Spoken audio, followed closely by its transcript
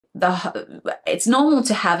it's normal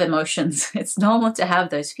to have emotions. It's normal to have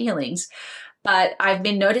those feelings. But I've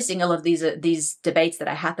been noticing all of these debates that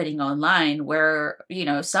are happening online where,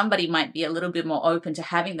 somebody might be a little bit more open to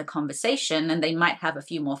having the conversation and they might have a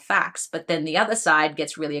few more facts, but then the other side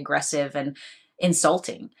gets really aggressive and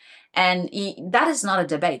insulting. And that is not a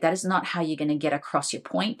debate. That is not how you're going to get across your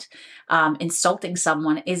point. Insulting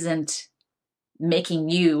someone isn't giving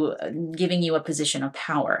you a position of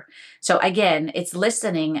power. So again, it's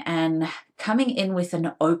listening and coming in with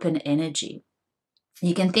an open energy.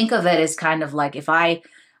 You can think of it as kind of like if I'm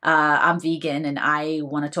vegan and I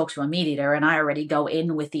want to talk to a meat eater and I already go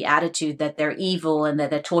in with the attitude that they're evil and that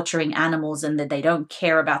they're torturing animals and that they don't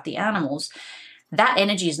care about the animals, that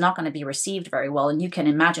energy is not going to be received very well. And you can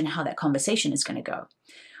imagine how that conversation is going to go.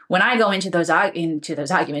 When I go into those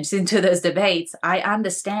arguments, into those debates, I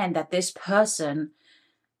understand that this person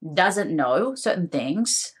doesn't know certain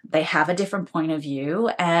things, they have a different point of view,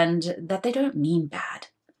 and that they don't mean bad.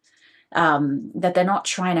 That they're not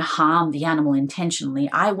trying to harm the animal intentionally.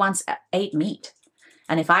 I once ate meat.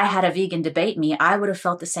 And if I had a vegan debate me, I would have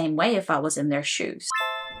felt the same way if I was in their shoes.